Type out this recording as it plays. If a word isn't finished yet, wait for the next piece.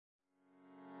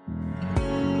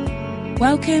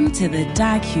Welcome to the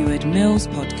Dag Heward-Mills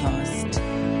podcast.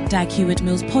 Dag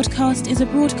Heward-Mills podcast is a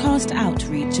broadcast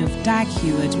outreach of Dag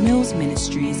Heward-Mills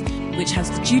Ministries, which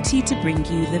has the duty to bring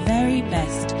you the very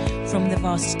best from the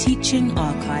vast teaching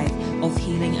archive of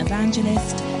healing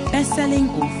evangelist, best-selling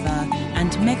author,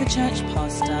 and megachurch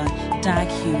pastor Dag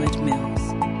Heward-Mills.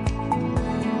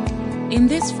 In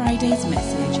this Friday's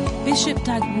message, Bishop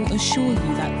Dag will assure you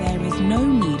that there is no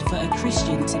need for a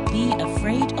Christian to be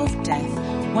afraid of death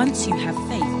once you have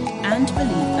faith and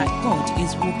believe that God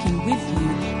is walking with you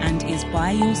and is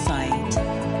by your side.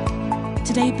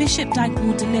 Today, Bishop Dag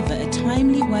will deliver a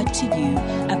timely word to you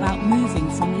about moving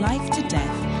from life to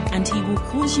death, and he will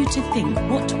cause you to think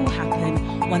what will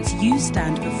happen once you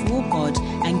stand before God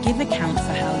and give account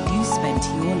for how you spent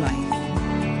your life.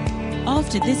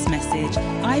 After this message,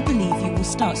 I believe you will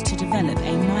start to develop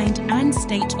a mind and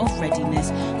state of readiness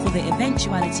for the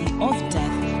eventuality of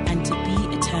death and to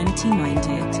be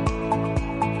eternity-minded.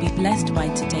 Be blessed by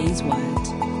today's word.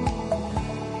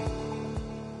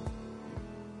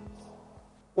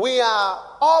 We are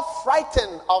all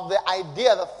frightened of the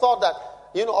idea, the thought that,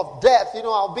 of death.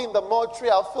 I'll be in the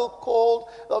mortuary, I'll feel cold,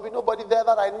 there'll be nobody there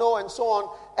that I know, and so on.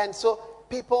 And so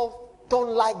people don't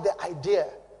like the idea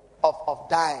of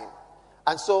dying.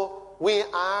 And so we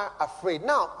are afraid.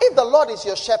 Now, if the Lord is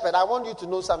your shepherd, I want you to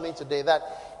know something today, that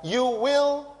you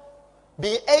will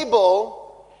be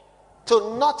able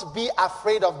to not be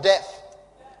afraid of death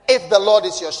if the Lord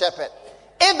is your shepherd.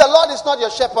 If the Lord is not your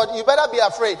shepherd, you better be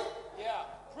afraid. Yeah,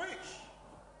 preach.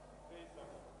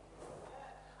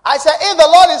 I said, if the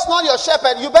Lord is not your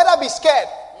shepherd, you better be scared.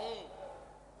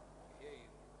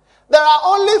 There are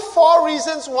only 4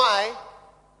 reasons why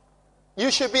you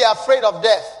should be afraid of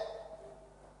death.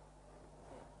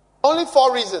 Only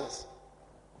 4 reasons.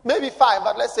 Maybe 5,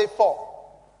 but let's say 4.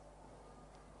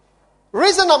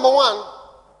 Reason number 1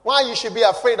 why you should be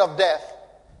afraid of death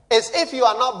is if you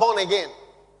are not born again.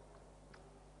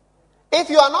 If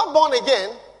you are not born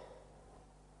again,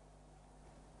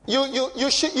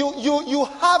 you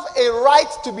have a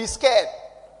right to be scared.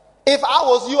 If I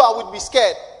was you, I would be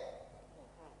scared.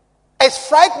 It's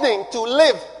frightening to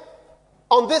live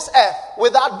on this earth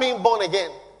without being born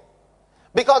again.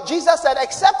 Because Jesus said,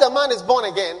 except a man is born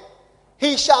again,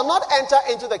 he shall not enter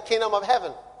into the kingdom of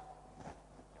heaven.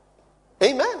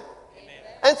 Amen. Amen.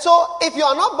 And so, if you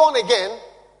are not born again,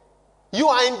 you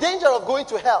are in danger of going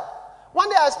to hell. One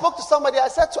day I spoke to somebody, I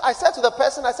said to the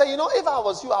person, if I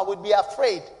was you, I would be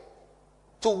afraid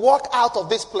to walk out of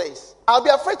this place. I'll be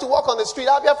afraid to walk on the street.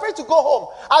 I'll be afraid to go home.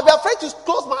 I'll be afraid to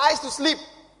close my eyes to sleep.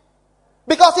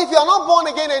 Because if you are not born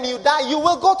again and you die, you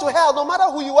will go to hell no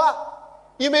matter who you are.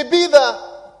 You may be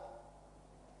the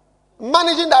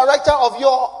managing director of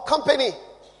your company.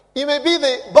 You may be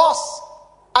the boss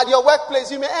at your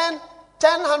workplace. You may earn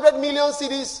 100 million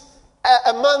cedis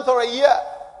a month or a year.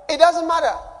 It doesn't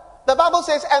matter. The Bible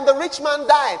says, and the rich man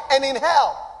died, and in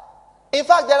hell. In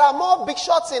fact, there are more big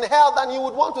shots in hell than you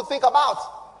would want to think about.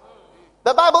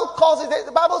 The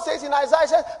Bible says in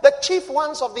Isaiah, the chief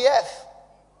ones of the earth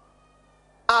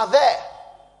are there.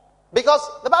 Because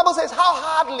the Bible says, how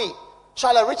hardly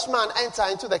shall a rich man enter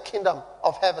into the kingdom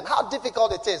of heaven? How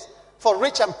difficult it is for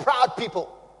rich and proud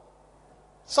people.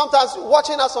 Sometimes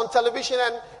watching us on television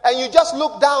and you just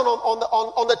look down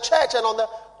on the church and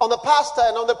on the pastor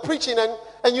and on the preaching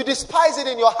and you despise it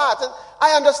in your heart. And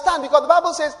I understand, because the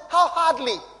Bible says, how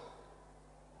hardly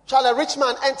shall a rich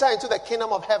man enter into the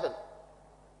kingdom of heaven?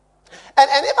 And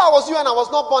if I was you and I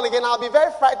was not born again, I'll be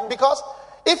very frightened, because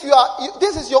if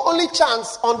this is your only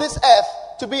chance on this earth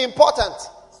to be important.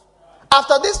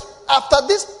 After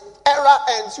this era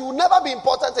ends, you will never be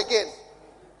important again.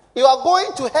 You are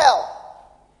going to hell.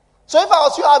 So if I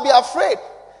was you, I'll be afraid.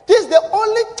 This is the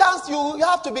only chance you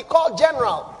have to be called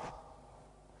general.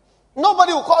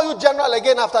 Nobody will call you general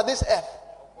again after this earth.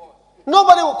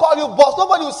 Nobody will call you boss.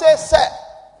 Nobody will say sir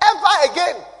ever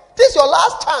again. This is your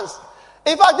last chance.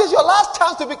 In fact, this is your last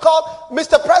chance to be called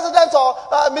Mr. President or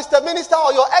Mr. Minister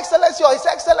or Your Excellency or His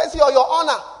Excellency or Your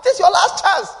Honor. This is your last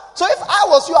chance. So if I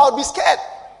was you, I would be scared.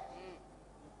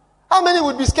 How many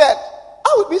would be scared?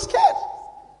 I would be scared.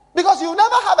 Because you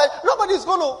never have nobody is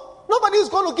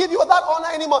going to give you that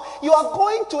honor anymore. You are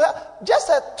going to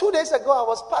just 2 days ago, I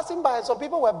was passing by and some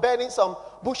people were burning some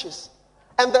bushes.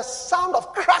 And the sound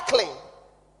of crackling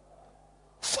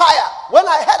fire. When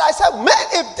I heard, I said, man,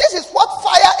 if this is what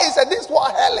fire is and this is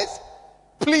what hell is,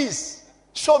 please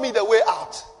show me the way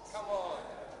out. Come on.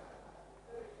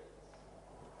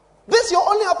 This is your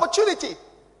only opportunity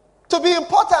to be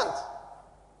important.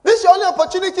 This is your only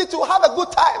opportunity to have a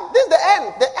good time. This is the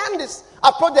end. The end is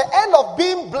approach. The end of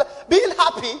being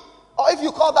happy, or if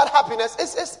you call that happiness,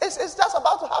 it's just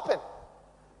about to happen.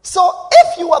 So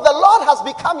if you are the Lord has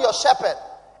become your shepherd,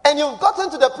 and you've gotten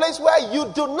to the place where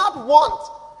you do not want,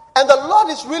 and the Lord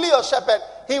is really your shepherd,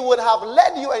 he would have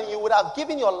led you and you would have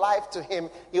given your life to him.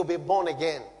 You'll be born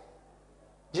again.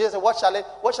 Jesus said, what shall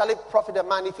it profit a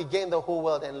man if he gain the whole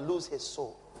world and lose his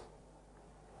soul?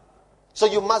 So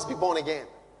you must be born again.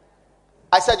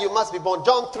 I said you must be born.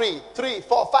 John 3,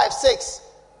 4, 5, 6.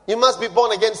 You must be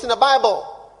born again. It's in the Bible.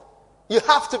 You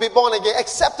have to be born again.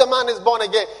 Except a man is born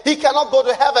again, he cannot go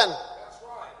to heaven. That's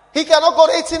right. He cannot go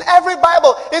to, it's in every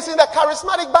Bible. It's in the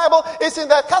charismatic Bible. It's in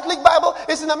the Catholic Bible.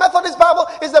 It's in the Methodist Bible.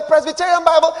 It's the Presbyterian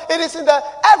Bible. It is in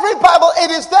every Bible.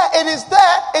 It is there. It is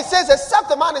there. It says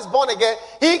except a man is born again,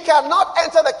 he cannot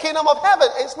enter the kingdom of heaven.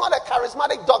 It's not a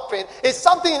charismatic doctrine. It's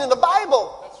something in the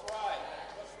Bible.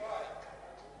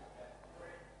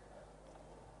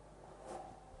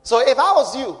 So if I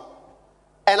was you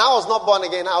and I was not born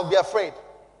again, I would be afraid.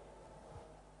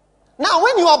 Now,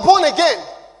 when you are born again,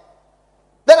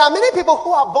 there are many people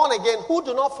who are born again who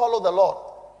do not follow the Lord.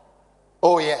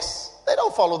 Oh yes, they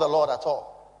don't follow the Lord at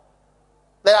all.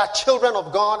 There are children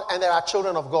of God and there are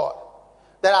children of God.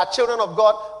 There are children of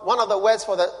God. One of the words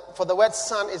for the word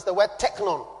son is the word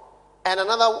teknon. And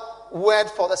another word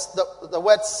for the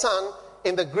word son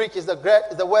in the Greek is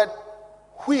the word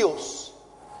huios.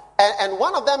 And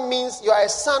one of them means you are a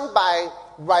son by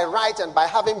right and by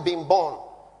having been born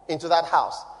into that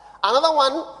house. Another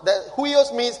one, the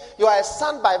huios, means you are a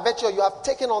son by virtue. You have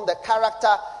taken on the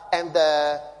character and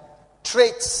the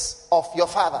traits of your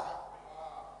father.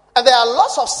 And there are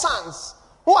lots of sons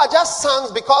who are just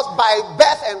sons because by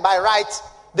birth and by right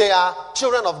they are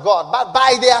children of God. But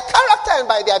by their character and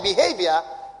by their behavior,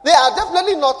 they are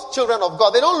definitely not children of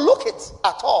God. They don't look it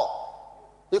at all.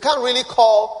 You can't really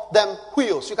call them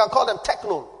huios. You can call them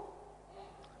teknon.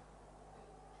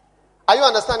 Are you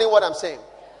understanding what I'm saying?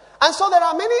 And so there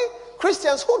are many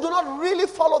Christians who do not really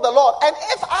follow the Lord. And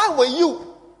if I were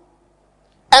you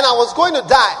and I was going to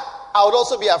die, I would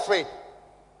also be afraid.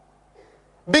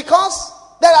 Because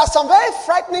there are some very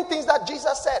frightening things that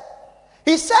Jesus said.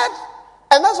 He said,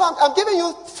 and that's why I'm giving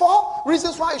you 4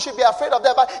 reasons why you should be afraid of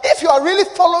that. But if you are really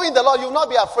following the Lord, you will not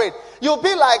be afraid. You'll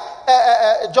be like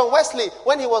John Wesley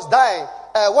when he was dying.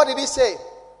 What did he say?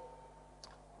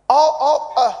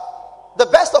 The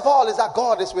best of all is that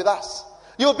God is with us.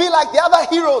 You'll be like the other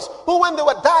heroes who, when they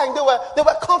were dying, they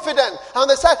were confident. And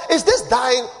they said, is this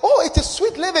dying? Oh, it is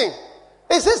sweet living.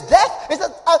 Is this death?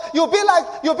 You'll be like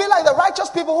the righteous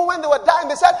people who, when they were dying,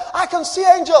 they said, I can see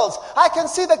angels. I can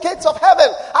see the gates of heaven.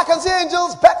 I can see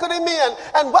angels beckoning me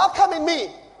and welcoming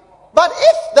me. But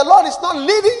if the Lord is not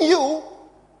leading you,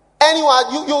 and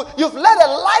you've led a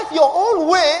life your own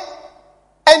way,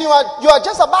 and you are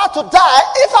just about to die,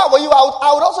 if I were you,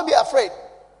 I would also be afraid.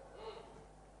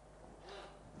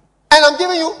 And I'm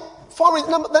giving you 4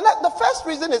 reasons. The first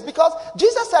reason is because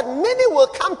Jesus said, many will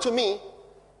come to me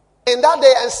in that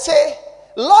day and say,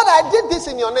 Lord, I did this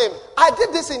in your name. I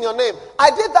did this in your name. I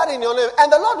did that in your name. And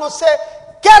the Lord will say,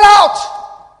 get out.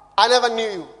 I never knew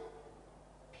you.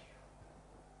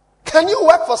 Can you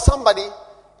work for somebody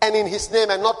and in his name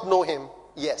and not know him?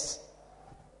 Yes.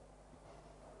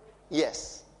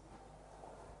 Yes.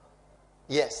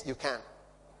 Yes, you can.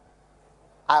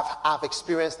 I've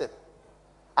experienced it.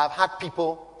 I've had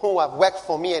people who have worked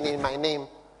for me and in my name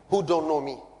who don't know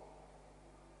me.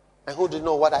 And who didn't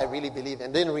know what I really believe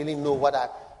and didn't really know what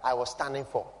I was standing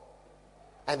for.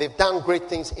 And they've done great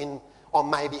things on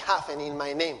my behalf and in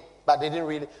my name. But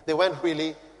they weren't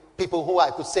really people who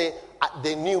I could say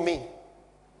they knew me.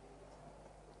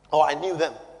 Or I knew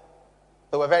them.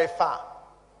 They were very far.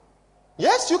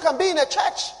 Yes, you can be in a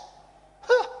church.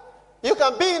 You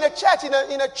can be in a church,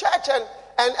 in a church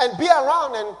and be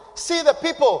around and see the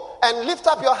people and lift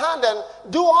up your hand and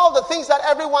do all the things that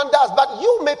everyone does. But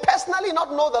you may personally not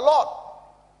know the Lord.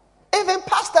 Even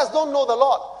pastors don't know the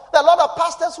Lord. There are a lot of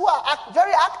pastors who are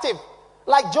very active,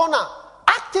 like Jonah.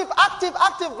 Active,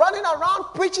 running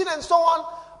around, preaching and so on,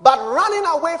 but running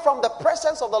away from the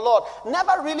presence of the Lord.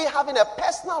 Never really having a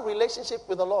personal relationship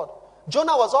with the Lord.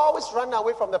 Jonah was always running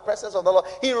away from the presence of the Lord.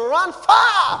 He ran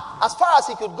as far as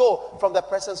he could go from the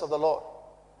presence of the Lord.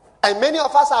 And many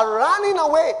of us are running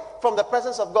away from the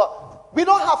presence of God. We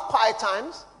don't have quiet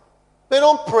times. They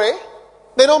don't pray.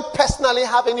 They don't personally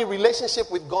have any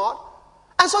relationship with God.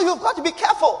 And so you've got to be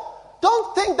careful.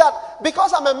 Don't think that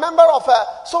because I'm a member of a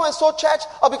so-and-so church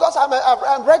or because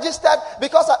I'm registered,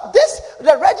 because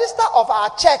the register of our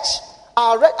church,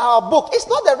 our book, is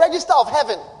not the register of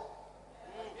heaven.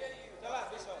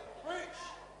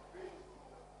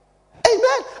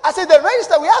 Amen. I said the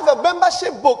register, we have a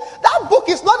membership book. That book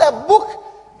is not a book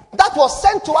that was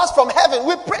sent to us from heaven.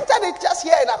 We printed it just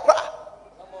here in Accra.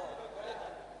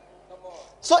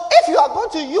 So if you are going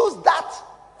to use that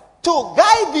to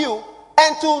guide you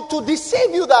and to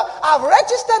deceive you that I've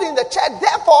registered in the church,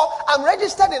 therefore I'm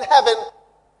registered in heaven,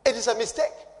 it is a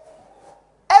mistake.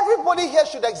 Everybody here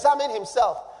should examine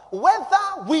himself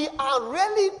whether we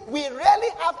really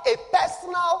have a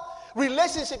personal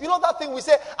relationship. You know that thing we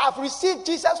say, I've received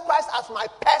Jesus Christ as my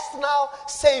personal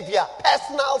savior.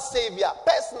 Personal savior.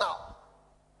 Personal.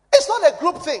 It's not a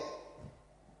group thing.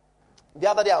 The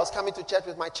other day I was coming to church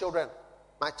with my children,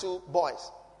 my two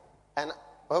boys. And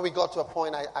when we got to a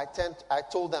point, I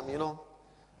told them,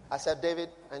 I said, David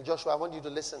and Joshua, I want you to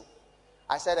listen.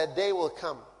 I said, a day will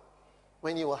come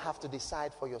when you will have to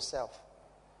decide for yourself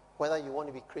whether you want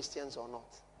to be Christians or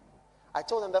not. I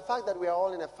told them the fact that we are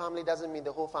all in a family doesn't mean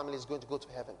the whole family is going to go to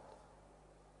heaven.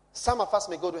 Some of us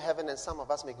may go to heaven and some of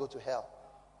us may go to hell.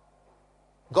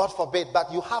 God forbid,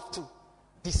 but you have to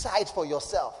decide for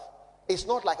yourself. It's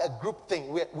not like a group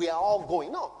thing. We are all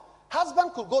going. No.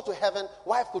 Husband could go to heaven,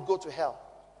 wife could go to hell.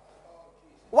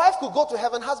 Wife could go to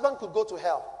heaven, husband could go to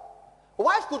hell.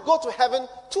 Wife could go to heaven,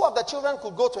 two of the children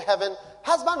could go to heaven,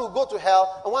 husband would go to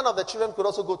hell, and one of the children could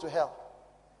also go to hell.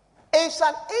 It's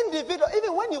an individual.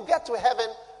 Even when you get to heaven,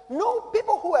 no,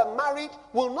 people who are married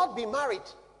will not be married.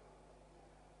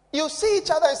 You see each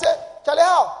other and say, Charlie,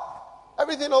 how?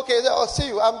 Everything okay? I'll see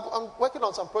you. I'm working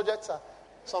on some projects,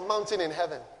 some mountain in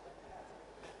heaven.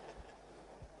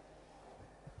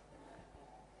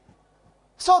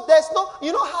 So there's no,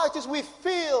 you know how it is, we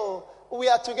feel we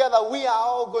are together, we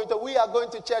are going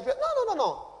to church.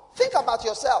 No. Think about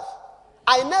yourself.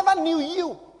 I never knew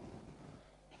you.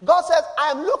 God says,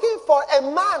 I'm looking for a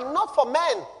man, not for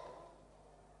men.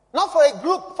 Not for a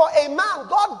group, for a man.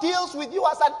 God deals with you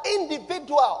as an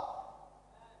individual.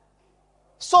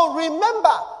 So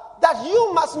remember that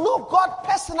you must know God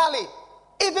personally.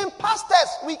 Even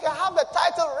pastors, we can have the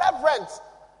title reverends,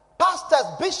 pastors,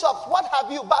 bishops, what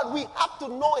have you, but we have to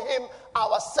know him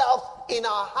ourselves in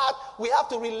our heart. We have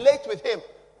to relate with him.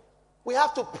 We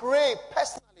have to pray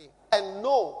personally and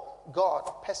know God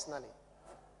personally.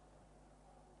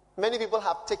 Many people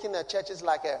have taken their churches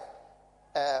like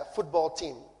a football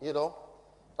team,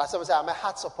 Like someone say, I'm a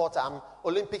Heart supporter, I'm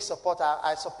Olympic supporter,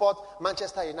 I support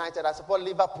Manchester United, I support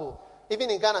Liverpool. Even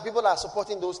in Ghana, people are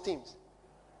supporting those teams.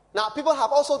 Now, people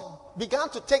have also begun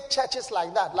to take churches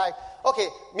like that. Like, okay,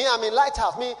 me, I'm in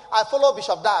Lighthouse. Me, I follow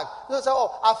Bishop Dag. So say,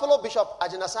 I follow Bishop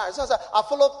Ajinasari. So say, I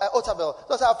follow Otabel.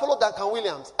 So say, I follow Duncan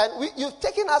Williams. And you've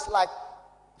taken us like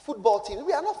football teams.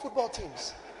 We are not football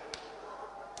teams.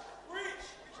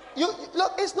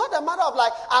 Look, it's not a matter of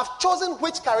like, I've chosen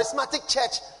which charismatic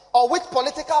church or which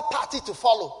political party to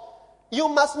follow. You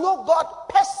must know God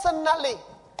personally.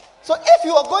 So if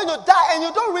you are going to die and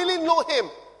you don't really know him,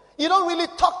 you don't really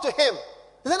talk to him,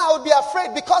 then I would be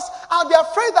afraid, because I'll be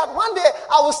afraid that one day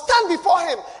I will stand before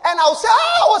him and I will say,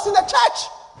 I was in the church.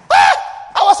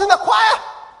 I was in the choir.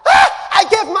 I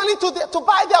gave money to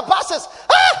buy their buses.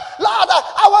 Lord,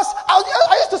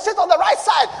 I used to sit on the right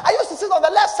side. I used to sit on the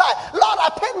left side. Lord, I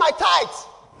paid my tithes.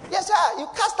 Yes, sir. You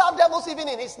cast out devils even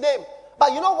in his name.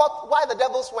 But you know what? Why the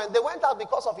devils went? They went out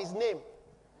because of his name.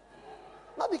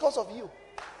 Not because of you.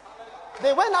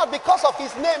 They went out because of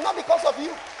his name, not because of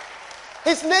you.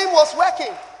 His name was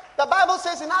working. The Bible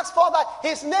says in Acts 4 that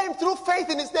his name, through faith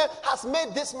in his name, has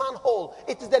made this man whole.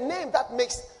 It is the name that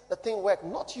makes the thing work,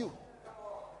 not you.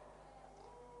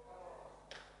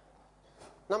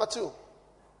 Number 2,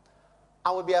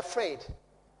 I would be afraid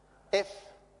if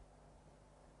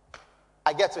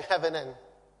I get to heaven and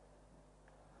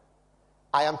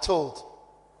I am told,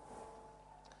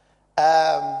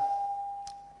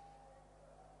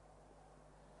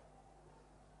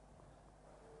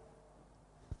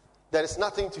 there is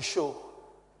nothing to show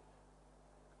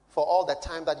for all the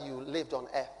time that you lived on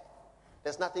earth.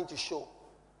 There's nothing to show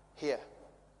here.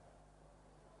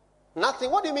 Nothing.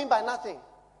 What do you mean by nothing?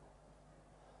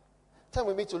 Turn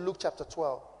with me to Luke chapter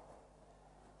 12.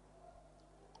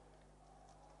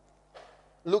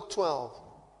 Luke 12.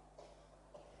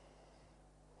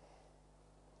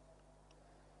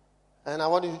 And I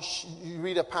want you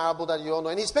read a parable that you all know.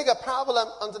 And he spake a parable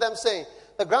unto them, saying,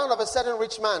 the ground of a certain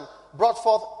rich man brought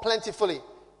forth plentifully.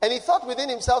 And he thought within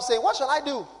himself, saying, what shall I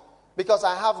do? Because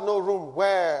I have no room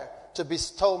where to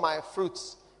bestow my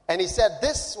fruits. And he said,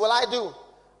 this will I do.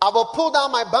 I will pull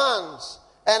down my barns,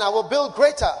 and I will build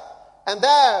greater. And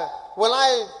there will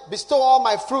I bestow all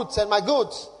my fruits and my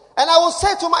goods. And I will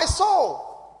say to my soul,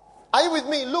 are you with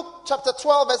me? Luke chapter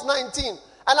 12 verse 19.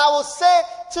 And I will say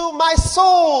to my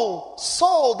soul,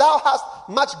 soul, thou hast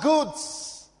much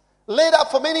goods laid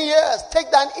up for many years. Take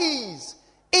thine ease.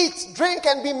 Eat, drink,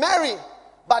 and be merry.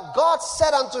 But God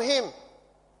said unto him,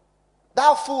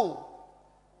 thou fool,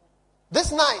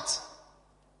 This night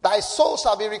thy soul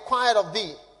shall be required of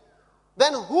thee.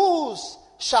 Then whose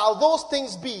shall those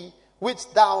things be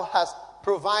which thou hast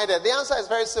provided? The answer is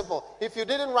very simple. If you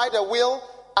didn't write a will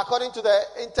according to the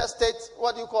intestate,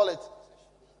 what do you call it?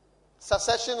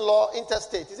 Succession law,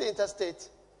 intestate. Is it intestate?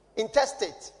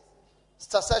 Intestate.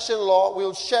 Succession law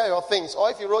will share your things.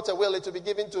 Or if you wrote a will, it will be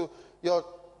given to your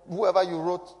whoever you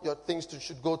wrote your things to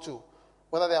should go to.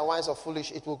 Whether they are wise or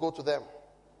foolish, it will go to them.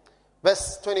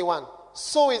 Verse 21.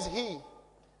 So is he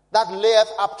that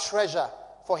layeth up treasure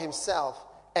for himself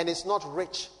and is not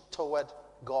rich toward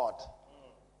God.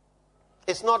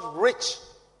 It's not rich.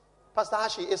 Pastor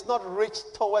Ashi, it's not rich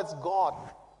towards God.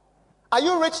 Are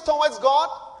you rich towards God?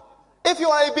 If you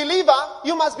are a believer,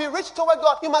 you must be rich toward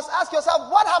God. You must ask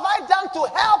yourself, what have I done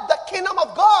to help the kingdom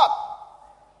of God?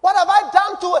 What have I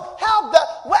done to help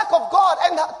the work of God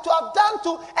and to have done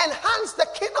to enhance the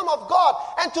kingdom of God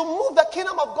and to move the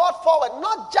kingdom of God forward?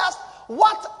 Not just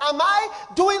what am I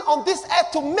doing on this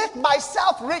earth to make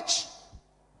myself rich,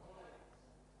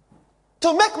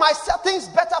 to make myself things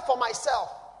better for myself,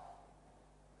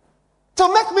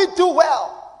 to make me do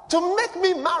well, to make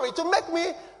me marry, to make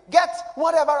me get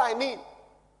whatever I need.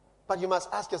 But you must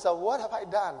ask yourself, what have I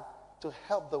done to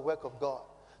help the work of God?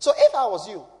 So if I was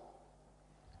you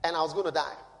and I was going to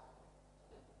die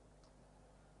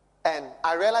and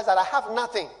I realized that I have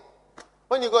nothing,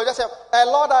 when you go, just say,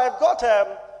 Lord, I've got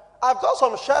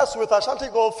some shares with Ashanti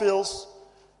Goldfields,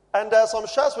 and some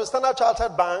shares with Standard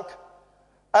Chartered Bank,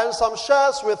 and some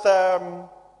shares with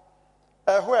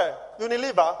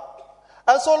Unilever.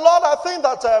 And so, Lord, I think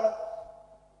that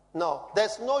no,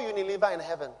 there's no Unilever in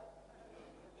heaven.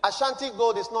 Ashanti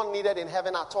Gold is not needed in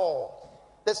heaven at all.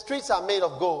 The streets are made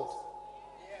of gold.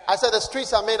 I said the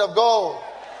streets are made of gold.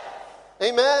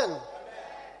 Amen.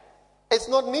 It's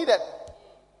not needed.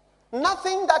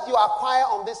 Nothing that you acquire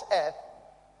on this earth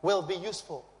will be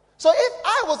useful. So if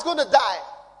I was going to die,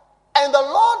 and the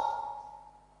Lord,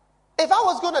 if I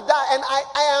was going to die, and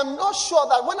I am not sure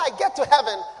that when I get to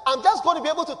heaven, I'm just going to be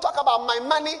able to talk about my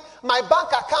money, my bank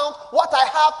account, what I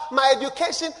have, my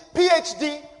education,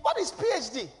 PhD. What is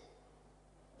PhD?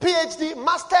 PhD,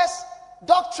 Masters,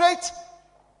 Doctorate,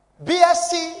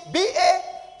 BSc, BA.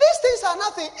 These things are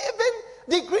nothing.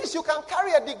 Even degrees, you can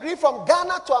carry a degree from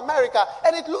Ghana to America,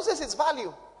 and it loses its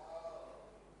value.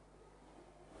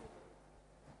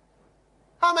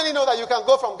 How many know that you can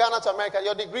go from Ghana to America?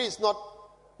 Your degree is not.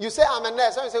 You say, I'm a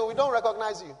nurse. And you say, we don't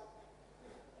recognize you.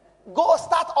 Go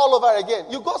start all over again.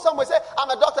 You go somewhere, say, I'm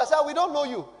a doctor. Say, we don't know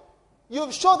you.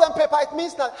 You show them paper. It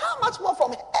means that how much more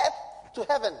from earth to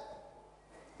heaven?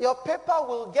 Your paper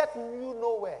will get you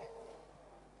nowhere.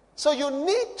 So you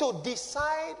need to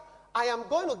decide, I am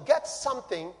going to get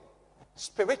something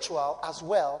spiritual as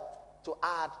well to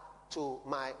add to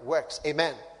my works.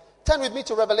 Amen. Turn with me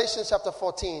to Revelation chapter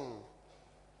 14.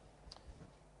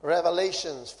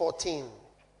 Revelations 14.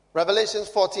 Revelations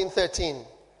 14:13.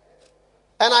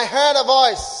 And I heard a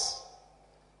voice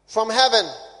from heaven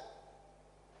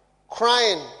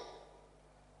crying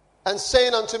and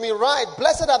saying unto me, Write,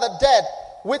 blessed are the dead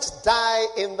which die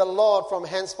in the Lord from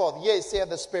henceforth, yea, saith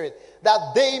the Spirit,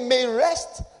 that they may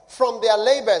rest from their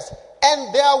labors,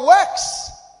 and their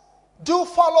works do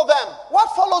follow them.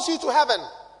 What follows you to heaven?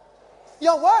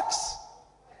 Your works.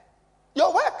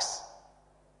 Your works.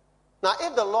 Now,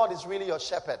 if the Lord is really your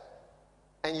shepherd,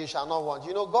 and you shall not want,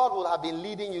 God would have been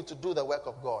leading you to do the work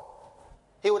of God.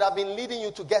 He would have been leading you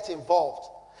to get involved.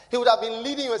 He would have been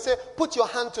leading you and say, put your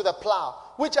hand to the plow.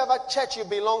 Whichever church you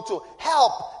belong to,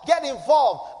 help, get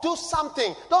involved, do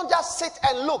something. Don't just sit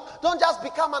and look. Don't just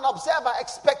become an observer, a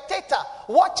spectator,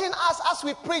 watching us as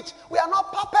we preach. We are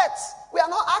not puppets. We are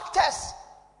not actors.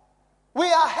 We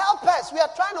are helpers. We are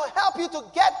trying to help you to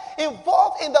get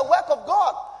involved in the work of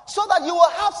God so that you will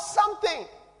have something.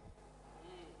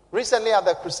 Recently at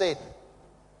the crusade,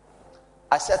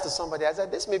 I said to somebody, I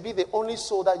said, this may be the only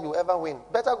soul that you ever win.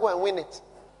 Better go and win it.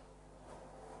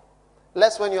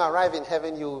 Lest when you arrive in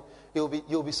heaven, you'll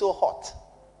be so hot.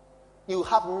 You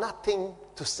have nothing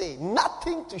to say,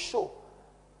 nothing to show.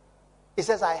 It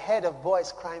says, I heard a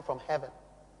voice crying from heaven.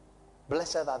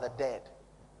 Blessed are the dead.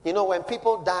 When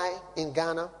people die in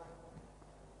Ghana,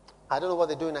 I don't know what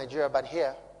they do in Nigeria, but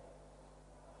here,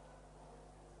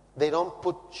 they don't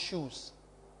put shoes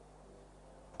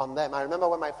on them. I remember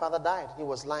when my father died, he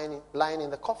was lying in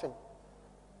the coffin.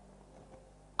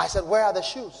 I said, where are the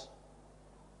shoes?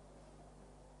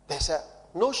 They said,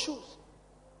 no shoes.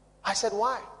 I said,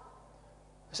 why?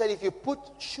 I said, if you put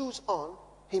shoes on,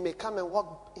 he may come and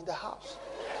walk in the house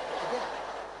again.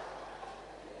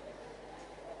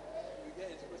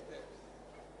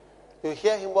 You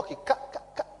hear him walking.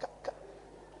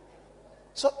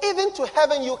 So even to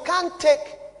heaven, you can't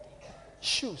take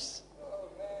shoes.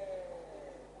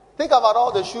 Think about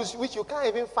all the shoes which you can't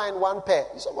even find one pair.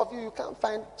 Some of you can't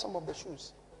find some of the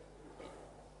shoes.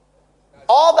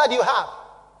 All that you have.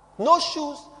 No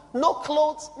shoes, no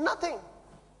clothes, nothing.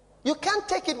 You can't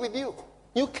take it with you.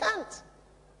 You can't.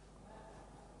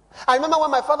 I remember when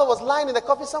my father was lying in the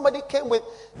coffin, somebody came with,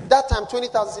 that time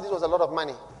 20,000 cedis was a lot of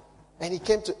money. And he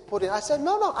came to put it. I said,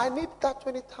 no, I need that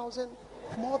 20,000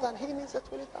 more than he needs the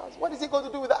 20,000. What is he going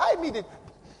to do with it? I need it.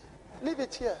 Leave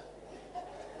it here.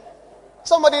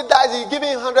 Somebody dies, you give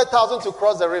him 100,000 to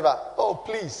cross the river. Oh,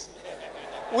 please.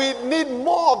 We need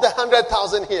more of the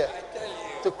 100,000 here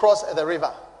to cross the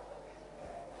river.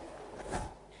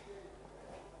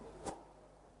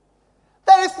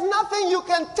 There is nothing you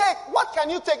can take. What can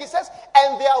you take? It says,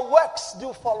 and their works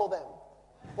do follow them.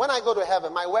 When I go to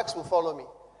heaven, my works will follow me.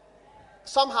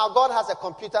 Somehow God has a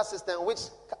computer system which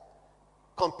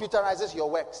computerizes your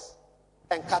works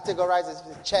and categorizes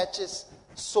churches,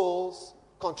 souls,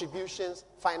 contributions,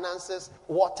 finances,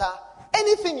 water,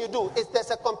 anything you do. There's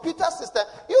a computer system.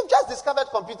 You've just discovered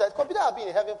computers. Computers have been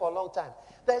in heaven for a long time.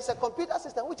 There's a computer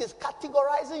system which is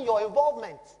categorizing your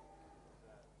involvement.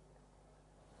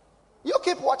 You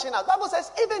keep watching out. The Bible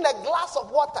says even a glass of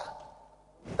water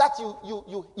that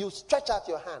you stretch out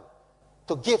your hand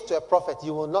to give to a prophet,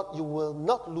 you will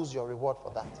not lose your reward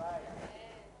for that.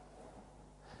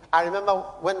 I remember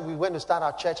when we went to start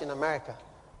our church in America,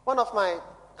 one of my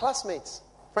classmates,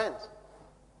 friends,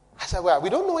 I said, well, we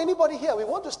don't know anybody here. We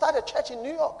want to start a church in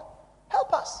New York.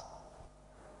 Help us.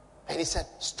 And he said,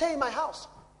 stay in my house.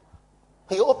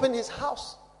 He opened his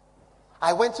house.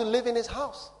 I went to live in his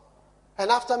house.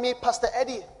 And after me, Pastor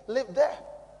Eddie lived there.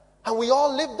 And we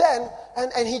all lived there.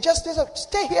 And he just said,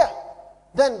 stay here.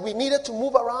 Then we needed to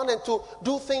move around and to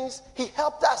do things. He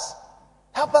helped us.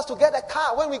 Helped us to get a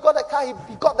car. When we got a car,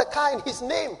 he got the car in his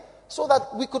name so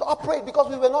that we could operate because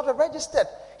we were not registered.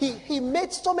 He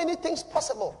made so many things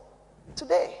possible.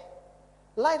 Today,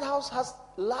 Lighthouse has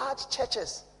large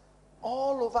churches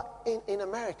all over in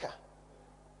America.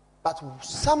 But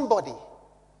somebody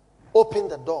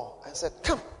opened the door and said,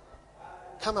 come,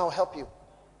 I'll help you.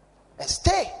 And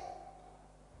stay.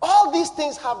 All these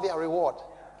things have their reward.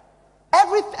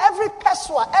 Every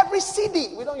peswa, every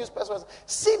CD, we don't use peswas,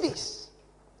 CDs,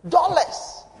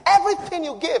 dollars, everything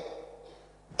you give,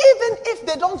 even if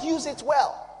they don't use it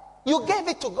well, you gave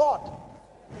it to God.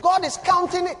 God is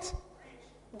counting it.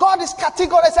 God is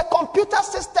categorized. It's a computer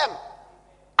system.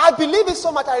 I believe it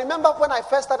so much. I remember when I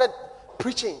first started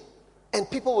preaching and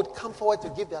people would come forward to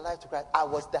give their life to Christ. I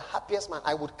was the happiest man.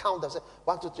 I would count them. Say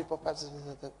 1, 2, 3, 4, 5, 6,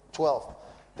 7, 8, 12.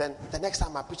 Then the next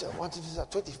time I preach, 1, 2, 3, 4,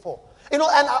 24. You know,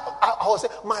 and I was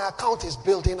saying, my account is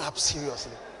building up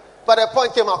seriously. But the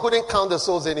point came, I couldn't count the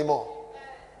souls anymore.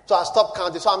 So I stopped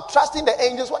counting. So I'm trusting the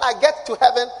angels. When I get to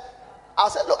heaven, I'll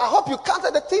say, look, I hope you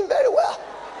counted the thing very well.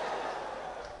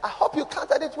 I hope you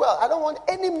counted it well. I don't want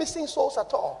any missing souls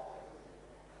at all.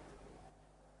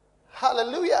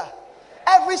 Hallelujah.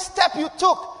 Every step you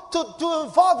took to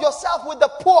involve yourself with the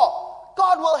poor,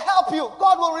 God will help you.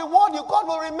 God will reward you. God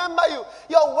will remember you.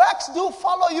 Your works do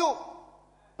follow you.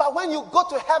 But when you go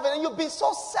to heaven and you be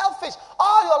so selfish,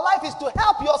 all your life is to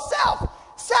help yourself.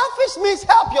 Selfish means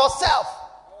help yourself.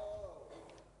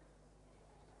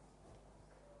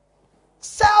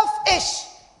 Selfish.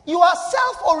 You are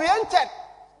self-oriented.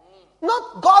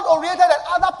 Not God-oriented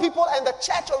and other people and the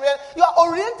church-oriented. You are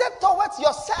oriented towards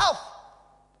yourself.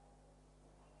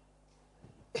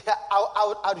 Yeah,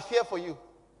 I would fear for you.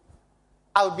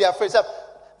 I would be afraid. So,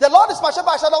 the Lord is my shepherd,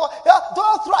 I shall not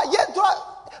want. Yet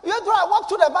do I walk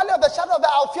through the valley of the shadow of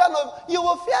death, I will fear no. You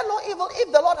will fear no evil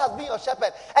if the Lord has been your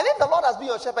shepherd. And if the Lord has been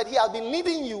your shepherd, he has been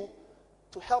leading you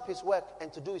to help his work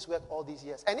and to do his work all these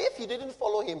years. And if you didn't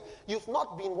follow him, you've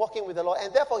not been walking with the Lord.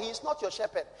 And therefore, he is not your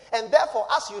shepherd. And therefore,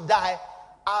 as you die,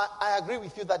 I agree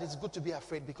with you that it's good to be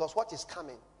afraid because what is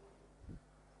coming?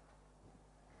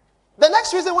 The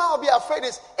next reason why I'll be afraid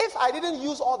is if I didn't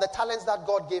use all the talents that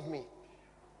God gave me,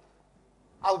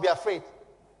 I would be afraid.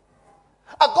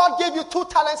 God gave you 2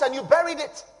 talents and you buried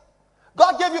it.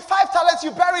 God gave you 5 talents,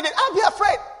 you buried it. I'll be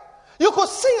afraid. You could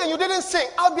sing and you didn't sing.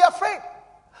 I'll be afraid.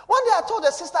 One day I told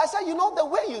the sister, I said, you know, the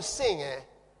way you sing,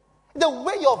 the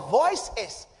way your voice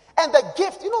is, and the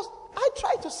gift, you know, I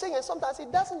try to sing and sometimes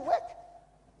it doesn't work.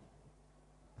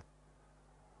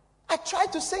 I try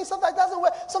to sing, sometimes it doesn't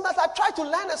work. Sometimes I try to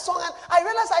learn a song and I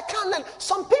realize I can't learn.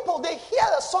 Some people, they hear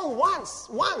the song once.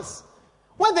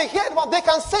 When they hear it, they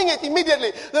can sing it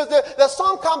immediately. The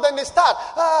song comes and they start,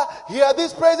 hear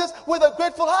these praises with a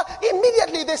grateful heart.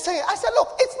 Immediately they sing it. I said,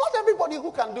 look, it's not everybody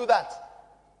who can do that.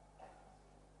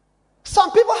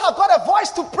 Some people have got a voice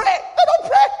to pray. They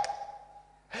don't pray.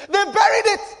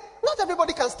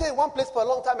 stay in one place for a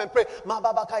long time and pray. Ma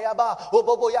baba kayaba,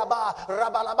 obobo yaba,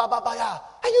 rabalababaya.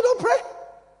 And you don't pray.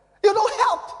 You don't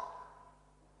help.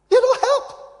 You don't help.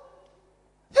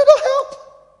 You don't help.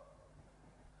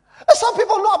 And some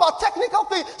people know about technical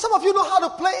things. Some of you know how to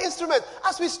play instruments.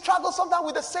 As we struggle sometimes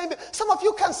with the same thing. Some of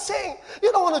you can sing.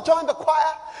 You don't want to join the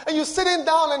choir. And you're sitting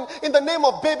down and in the name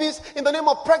of babies, in the name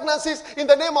of pregnancies, in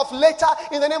the name of later,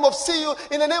 in the name of see you,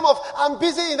 in the name of I'm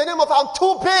busy, in the name of I'm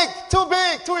too big,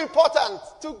 too important,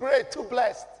 too great, too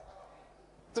blessed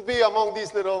to be among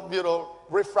these little,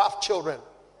 riffraff children.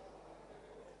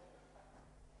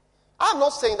 I'm not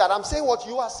saying that. I'm saying what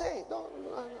you are saying. No,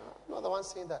 I'm not the one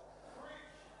saying that.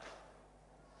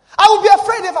 I would be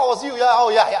afraid if I was you.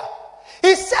 Yeah.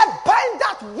 He said, bind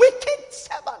that wicked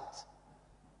servant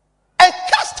and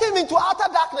cast him into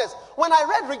outer darkness. When I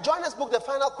read Rick Joyner's book, The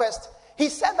Final Quest, he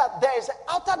said that there is an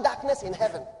outer darkness in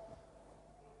heaven.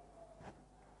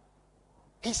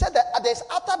 He said that there's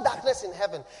outer darkness in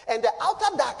heaven. And the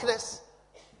outer darkness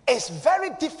is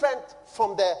very different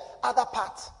from the other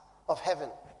part of heaven.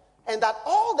 And that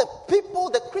all the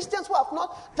people, the Christians who have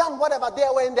not done whatever, they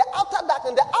were in the outer darkness.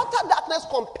 And the outer darkness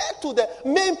compared to the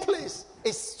main place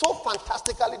is so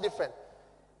fantastically different.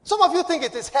 Some of you think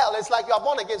it is hell. It's like you are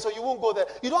born again, so you won't go there.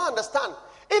 You don't understand.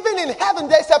 Even in heaven,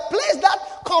 there is a place that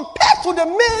compared to the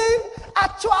main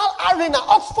actual arena,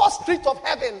 Oxford Street of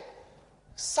heaven,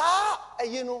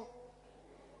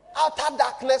 outer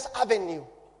darkness avenue.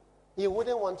 You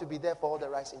wouldn't want to be there for all the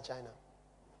rice in China.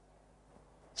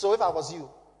 So if I was you,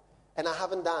 and I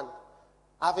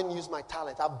haven't used my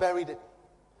talent. I've buried it.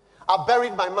 I've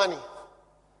buried my money.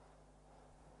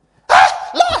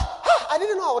 Lord, I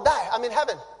didn't know I would die. I'm in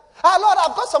heaven. Lord,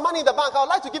 I've got some money in the bank. I would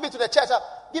like to give it to the church.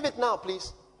 Give it now,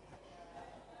 please.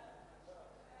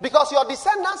 Because your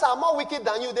descendants are more wicked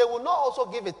than you. They will not also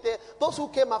give it. Those who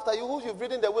came after you, who you've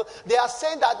written the will, they are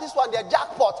saying that this one, they're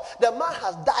jackpot. The man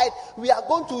has died. We are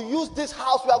going to use this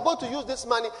house. We are going to use this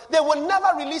money. They will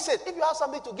never release it. If you have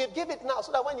something to give it now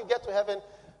so that when you get to heaven,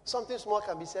 something small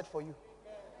can be said for you.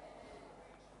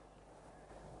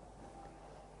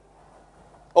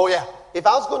 Oh yeah. If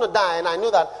I was going to die and I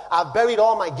knew that I've buried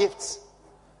all my gifts,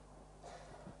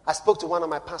 I spoke to one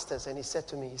of my pastors and he said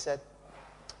to me, he said,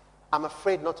 I'm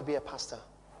afraid not to be a pastor.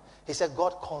 He said,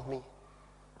 God called me.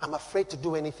 I'm afraid to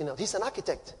do anything else. He's an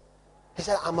architect. He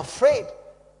said, I'm afraid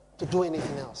to do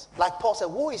anything else. Like Paul said,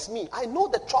 woe is me. I know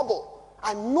the trouble.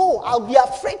 I know I'll be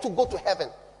afraid to go to heaven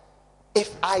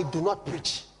if I do not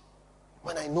preach.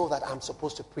 When I know that I'm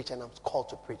supposed to preach and I'm called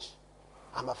to preach,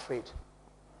 I'm afraid.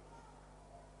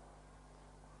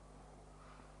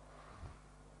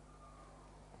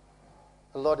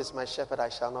 The Lord is my shepherd, I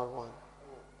shall not want.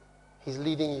 He's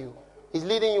leading you. He's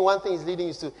leading you. One thing he's leading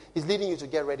you to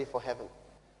get ready for heaven.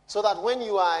 So that when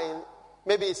you are in,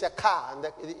 maybe it's a car,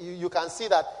 and you can see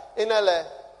that in LA,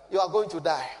 you are going to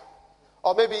die.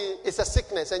 Or maybe it's a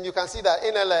sickness, and you can see that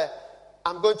in LA,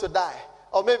 I'm going to die.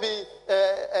 Or maybe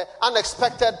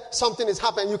unexpected something is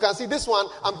happening. You can see this one,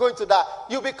 I'm going to die.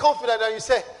 You'll be confident and you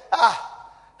say,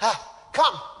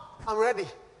 come, I'm ready.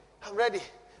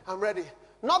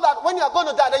 Not that when you are going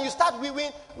to die, then you start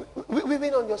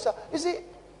weaving on yourself. You see,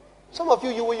 some of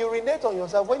you will urinate on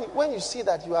yourself when you see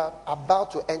that you are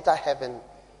about to enter heaven.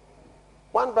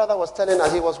 One brother was telling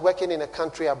us he was working in a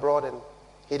country abroad and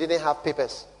he didn't have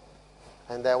papers.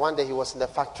 And one day he was in the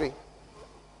factory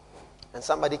and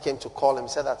somebody came to call him,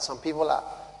 said that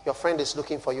your friend is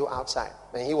looking for you outside.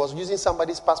 And he was using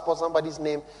somebody's passport, somebody's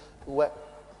name.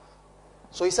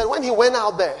 So he said when he went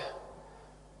out there,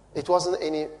 it wasn't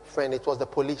any friend, it was the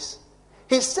police.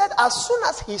 He said as soon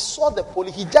as he saw the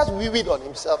police, he just weaved on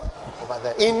himself over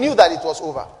there. He knew that it was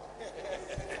over.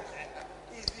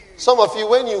 Some of you,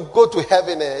 when you go to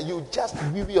heaven, you just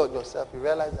weave on yourself. You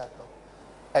realize that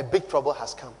a big trouble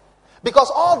has come. Because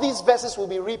all these verses will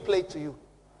be replayed to you.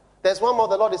 There's one more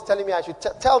the Lord is telling me I should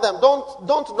tell them.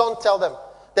 Don't tell them.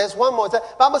 There's one more. The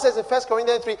Bible says in 1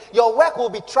 Corinthians 3, your work will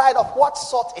be tried of what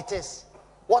sort it is.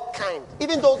 What kind?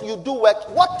 Even though you do work,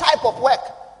 what type of work?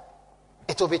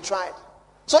 It will be tried.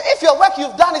 So if your work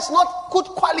you've done is not good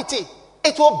quality,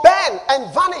 it will burn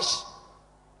and vanish.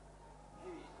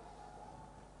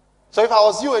 So if I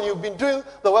was you and you've been doing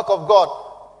the work of God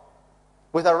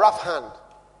with a rough hand,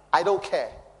 I don't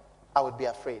care. I would be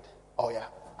afraid. Oh yeah,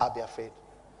 I'll be afraid.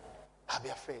 I'll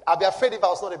be afraid if I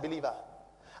was not a believer.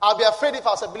 I'll be afraid if I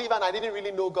was a believer and I didn't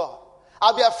really know God.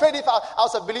 I'll be afraid if I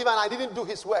was a believer and I didn't do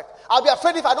his work. I'll be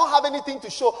afraid if I don't have anything to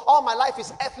show. All my life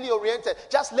is earthly oriented,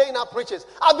 just laying up preachers.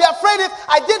 I'll be afraid if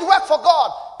I did work for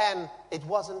God and it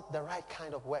wasn't the right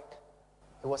kind of work.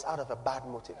 It was out of a bad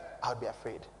motive. I would be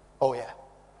afraid. Oh yeah.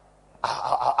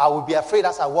 I would be afraid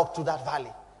as I walk through that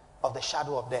valley. of the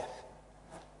shadow of death.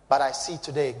 But I see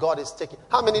today, God is taking.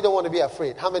 How many don't want to be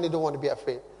afraid? How many don't want to be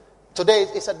afraid? Today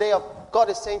is a day of, God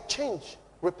is saying, change,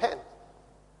 repent,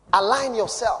 align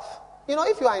yourself. You know,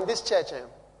 if you are in this church,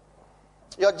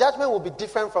 your judgment will be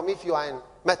different from if you are in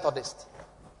Methodist.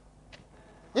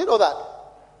 You know that.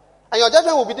 And your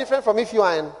judgment will be different from if you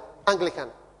are in Anglican.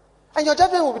 And your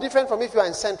judgment will be different from if you are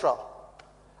in Central.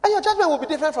 And your judgment will be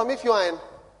different from if you are in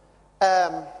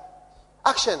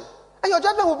Action. And your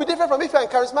judgment will be different from if you are in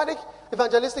Charismatic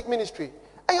Evangelistic Ministry.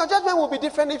 And your judgment will be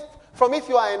different from if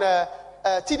you are in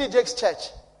T.D. Jakes' church.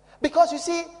 Because you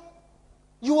see,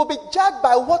 you will be judged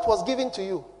by what was given to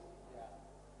you.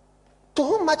 To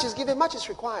whom much is given, much is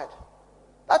required.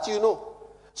 That you know.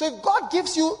 So if God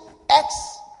gives you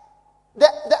X,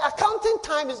 the accounting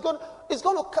time is going to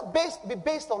be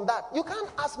based on that. You can't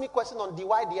ask me question on dy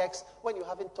dx when you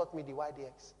haven't taught me dy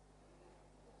dx.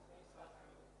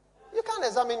 You can't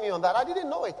examine me on that. I didn't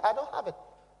know it. I don't have it.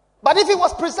 But if it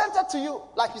was presented to you,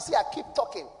 like you see, I keep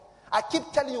talking. I keep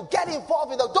telling you, get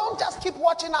involved in it. Don't just keep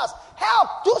watching us.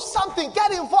 Help. Do something.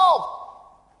 Get involved.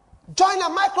 Join a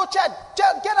micro church.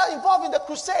 Get involved in the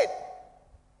crusade.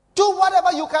 Do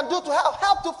whatever you can do to help.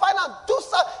 Help to find out. Do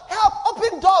some help.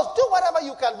 Open doors. Do whatever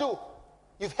you can do.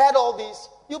 You've heard all these.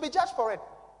 You'll be judged for it.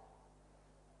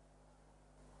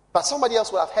 But somebody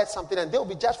else will have heard something and they'll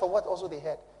be judged for what also they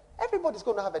heard. Everybody's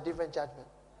going to have a different judgment.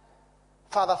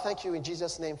 Father, thank you in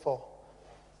Jesus' name for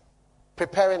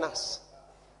preparing us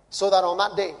so that on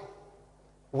that day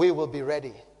we will be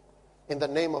ready in the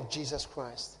name of Jesus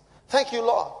Christ. Thank you,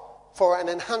 Lord, for an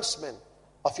enhancement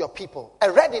of your people, a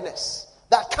readiness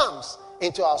that comes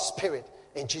into our spirit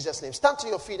in Jesus' name. Stand to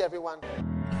your feet, everyone.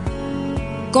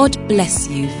 God bless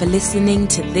you for listening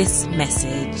to this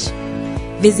message.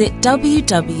 Visit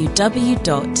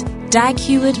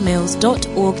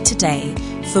www.daghewardmills.org today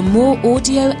for more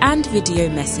audio and video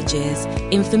messages,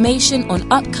 information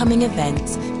on upcoming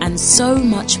events, and so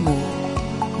much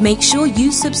more. Make sure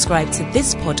you subscribe to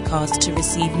this podcast to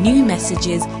receive new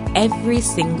messages every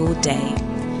single day.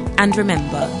 And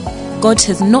remember, God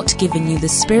has not given you the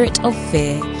spirit of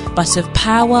fear, but of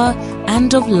power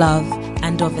and of love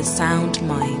and of a sound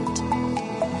mind.